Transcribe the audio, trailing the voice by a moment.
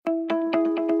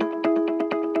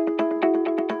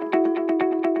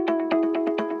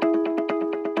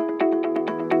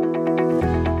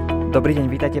Dobrý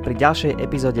deň, vítajte pri ďalšej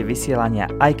epizóde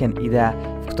vysielania I Can Idea,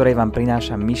 v ktorej vám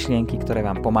prinášam myšlienky, ktoré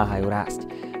vám pomáhajú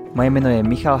rásť. Moje meno je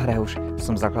Michal Hrehuš,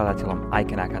 som zakladateľom I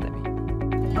Can Academy.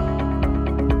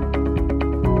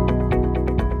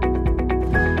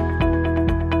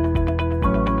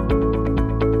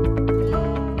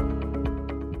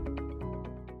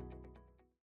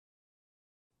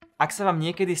 Ak sa vám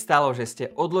niekedy stalo, že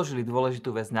ste odložili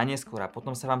dôležitú vec na neskôr a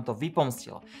potom sa vám to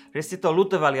vypomstilo, že ste to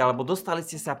ľutovali alebo dostali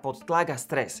ste sa pod tlak a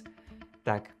stres,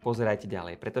 tak pozerajte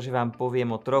ďalej, pretože vám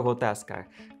poviem o 3 otázkach,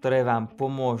 ktoré vám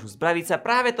pomôžu zbaviť sa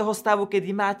práve toho stavu, kedy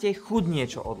máte chuť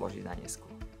niečo odložiť na neskôr.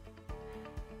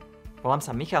 Volám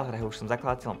sa Michal Hrehuš, som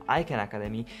zakladateľom I Can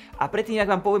Academy a predtým,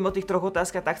 ak vám poviem o tých 3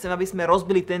 otázkach, tak chcem, aby sme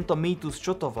rozbili tento mýtus,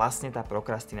 čo to vlastne tá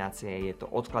prokrastinácia je, to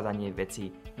odkladanie vecí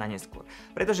na neskôr.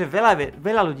 Pretože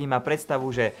veľa ľudí má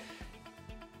predstavu, že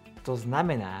to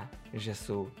znamená, že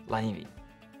sú leniví.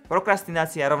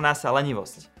 Prokrastinácia rovná sa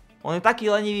lenivosť. On je taký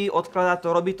lenivý, odkladá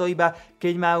to, robí to iba,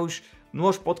 keď má už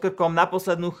nôž pod krkom na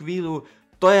poslednú chvíľu,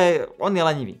 on je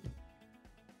lenivý.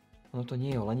 Ono to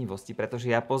nie je o lenivosti, pretože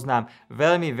ja poznám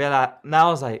veľmi veľa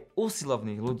naozaj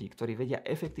usilovných ľudí, ktorí vedia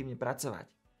efektívne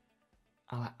pracovať.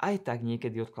 Ale aj tak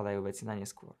niekedy odkladajú veci na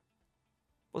neskôr.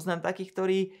 Poznám takých,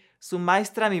 ktorí sú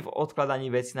majstrami v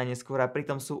odkladaní veci na neskôr a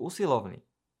pritom sú usilovní.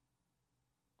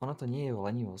 Ono to nie je o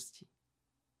lenivosti.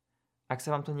 Ak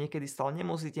sa vám to niekedy stalo,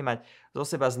 nemusíte mať zo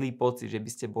seba zlý pocit, že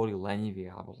by ste boli leniví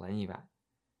alebo lenivá.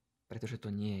 Pretože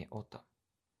to nie je o tom.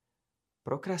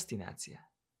 Prokrastinácia,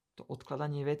 to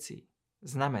odkladanie vecí,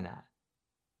 znamená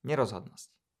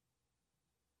nerozhodnosť.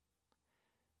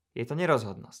 Je to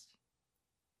nerozhodnosť.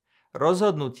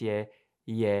 Rozhodnutie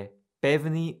je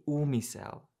pevný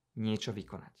úmysel niečo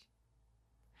vykonať.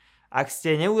 Ak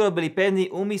ste neurobili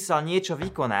pevný úmysel niečo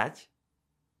vykonať,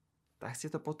 tak ste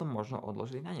to potom možno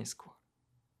odložili na neskôr.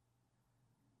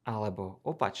 Alebo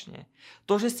opačne,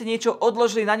 to, že ste niečo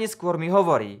odložili na neskôr, mi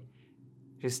hovorí,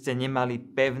 že ste nemali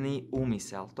pevný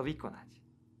úmysel to vykonať.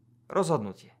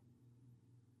 Rozhodnutie.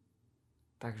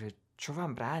 Takže čo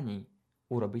vám bráni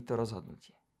urobiť to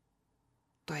rozhodnutie?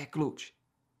 To je kľúč.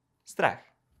 Strach.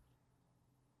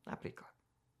 Napríklad.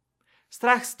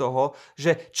 Strach z toho,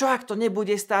 že čo ak to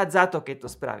nebude stáť za to, keď to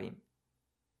spravím.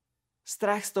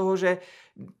 Strach z toho, že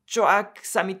čo ak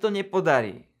sa mi to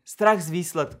nepodarí. Strach z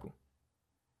výsledku.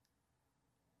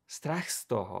 Strach z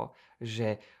toho,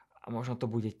 že možno to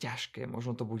bude ťažké,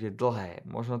 možno to bude dlhé,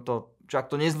 možno to, čo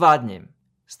ak to nezvládnem.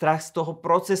 Strach z toho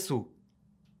procesu,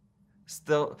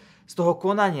 z toho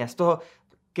konania, z toho,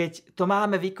 keď to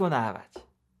máme vykonávať.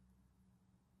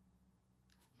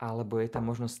 Alebo je tam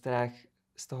možno strach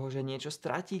z toho, že niečo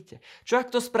stratíte. Čo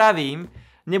ak to spravím,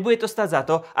 nebude to stať za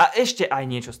to a ešte aj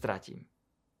niečo stratím.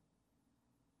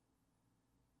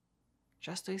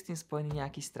 Často je s tým spojený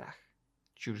nejaký strach.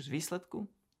 Či už z výsledku,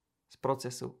 z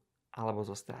procesu, alebo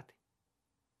zo straty.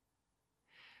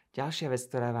 Ďalšia vec,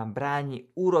 ktorá vám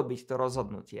bráni urobiť to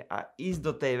rozhodnutie a ísť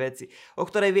do tej veci, o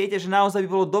ktorej viete, že naozaj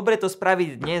by bolo dobre to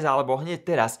spraviť dnes alebo hneď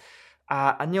teraz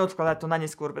a neodkladať to na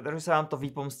neskôr, pretože sa vám to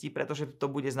vypomstí, pretože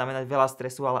to bude znamenať veľa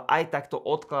stresu, ale aj tak to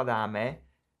odkladáme.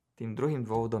 Tým druhým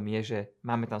dôvodom je, že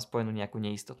máme tam spojenú nejakú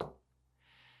neistotu.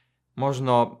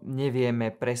 Možno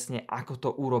nevieme presne, ako to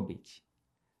urobiť.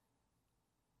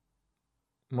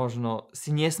 Možno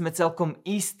si nie sme celkom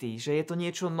istí, že je to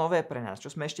niečo nové pre nás, čo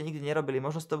sme ešte nikdy nerobili.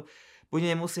 Možno to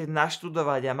budeme musieť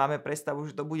naštudovať a máme predstavu,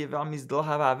 že to bude veľmi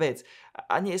zdĺhavá vec.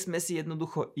 A nie sme si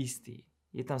jednoducho istí.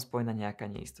 Je tam spojená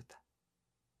nejaká neistota.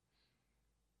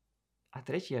 A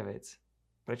tretia vec,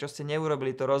 prečo ste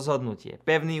neurobili to rozhodnutie,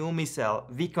 pevný úmysel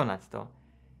vykonať to,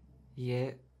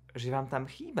 je, že vám tam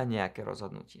chýba nejaké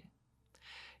rozhodnutie.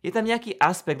 Je tam nejaký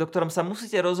aspekt, o ktorom sa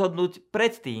musíte rozhodnúť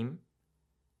predtým,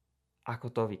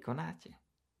 ako to vykonáte.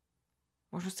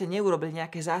 Možno ste neurobili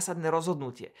nejaké zásadné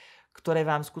rozhodnutie, ktoré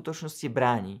vám v skutočnosti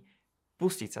bráni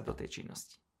pustiť sa do tej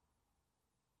činnosti.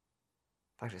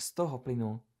 Takže z toho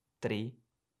plynú 3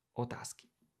 otázky.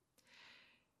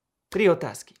 3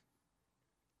 otázky.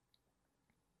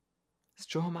 Z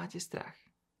čoho máte strach?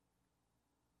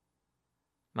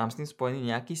 Mám s tým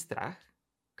spojený nejaký strach,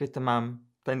 keď to mám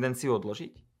tendenciu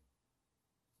odložiť?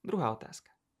 Druhá otázka.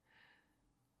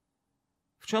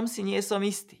 V čom si nie som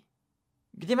istý?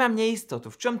 Kde mám neistotu?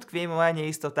 V čom tkvie moja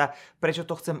neistota? Prečo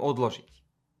to chcem odložiť?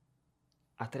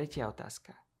 A tretia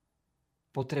otázka.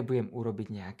 Potrebujem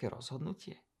urobiť nejaké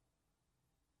rozhodnutie?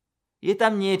 Je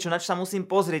tam niečo, na čo sa musím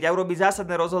pozrieť a urobiť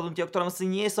zásadné rozhodnutie, o ktorom si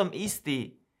nie som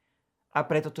istý. A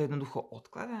preto to jednoducho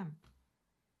odkladám?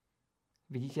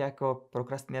 Vidíte, ako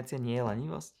prokrastinácia nie je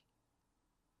lenivosť?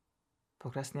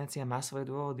 Prokrastinácia má svoje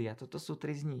dôvody a toto sú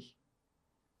 3 z nich.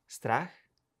 Strach,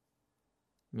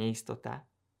 neistota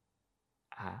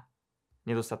a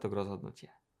nedostatok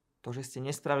rozhodnutia. To, že ste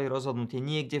nespravili rozhodnutie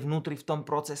niekde vnútri v tom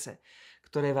procese,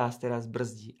 ktoré vás teraz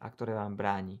brzdí a ktoré vám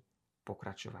bráni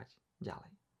pokračovať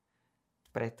ďalej.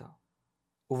 Preto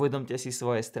uvedomte si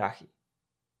svoje strachy.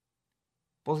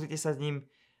 Pozrite sa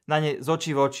na ne z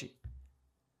očí v oči.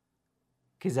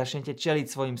 Keď začnete čeliť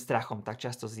svojim strachom, tak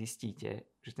často zistíte,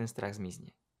 že ten strach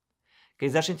zmizne. Keď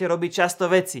začnete robiť často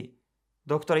veci,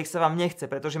 do ktorých sa vám nechce,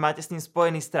 pretože máte s ním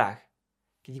spojený strach,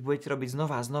 keď ich budete robiť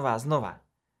znova,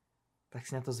 tak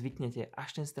si na to zvyknete,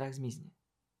 až ten strach zmizne.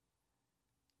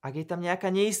 Ak je tam nejaká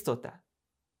neistota,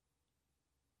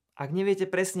 ak neviete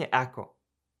presne ako,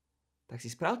 tak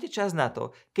si spravte čas na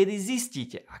to, kedy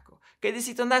zistíte ako, kedy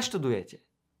si to naštudujete.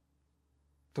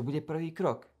 To bude prvý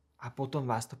krok a potom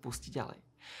vás to pustí ďalej.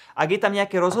 Ak je tam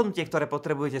nejaké rozhodnutie, ktoré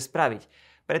potrebujete spraviť,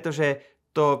 pretože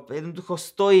to jednoducho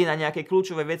stojí na nejaké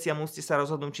kľúčové veci a musíte sa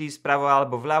rozhodnúť, či ísť spravo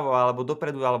alebo vľavo, alebo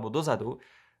dopredu, alebo dozadu,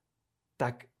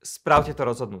 tak spravte to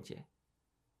rozhodnutie.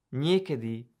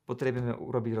 Niekedy potrebujeme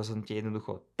urobiť rozhodnutie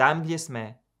jednoducho tam, kde sme,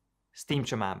 s tým,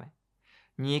 čo máme.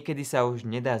 Niekedy sa už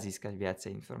nedá získať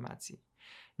viacej informácií.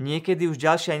 Niekedy už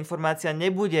ďalšia informácia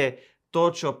nebude to,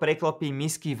 čo preklopí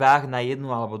misky váh na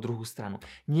jednu alebo druhú stranu.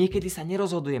 Niekedy sa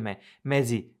nerozhodujeme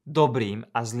medzi dobrým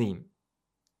a zlým.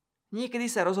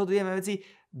 Niekedy sa rozhodujeme medzi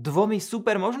dvomi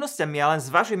super možnosťami a len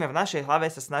zvažujeme v našej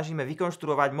hlave, sa snažíme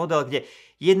vykonštruovať model, kde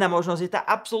jedna možnosť je tá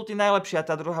absolútne najlepšia,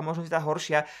 tá druhá možnosť je tá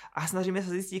horšia a snažíme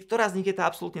sa zistiť, ktorá z nich je tá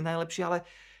absolútne najlepšia, ale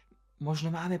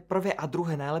možno máme prvé a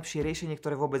druhé najlepšie riešenie,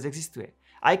 ktoré vôbec existuje.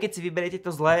 Aj keď si vyberiete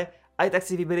to zlé, aj tak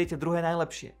si vyberiete druhé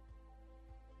najlepšie.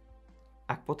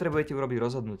 Ak potrebujete urobiť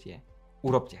rozhodnutie,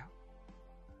 urobte ho.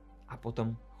 A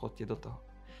potom chodte do toho.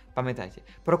 Pamätajte,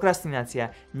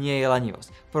 prokrastinácia nie je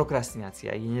lenivosť.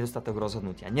 Prokrastinácia je nedostatok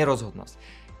rozhodnutia, nerozhodnosť.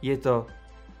 Je to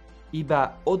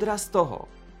iba odraz toho,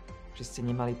 že ste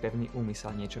nemali pevný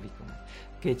úmysel niečo vykonať.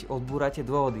 Keď odbúrate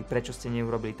dôvody, prečo ste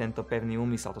neurobili tento pevný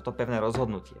úmysel, toto pevné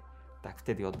rozhodnutie, tak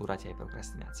vtedy odbúrate aj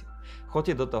prokrastináciu.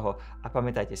 Choďte do toho a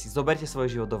pamätajte si, zoberte svoj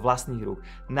život do vlastných rúk,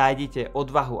 nájdite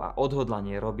odvahu a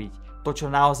odhodlanie robiť to, čo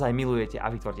naozaj milujete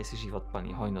a vytvorte si život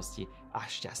plný hojnosti a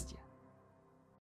šťastia.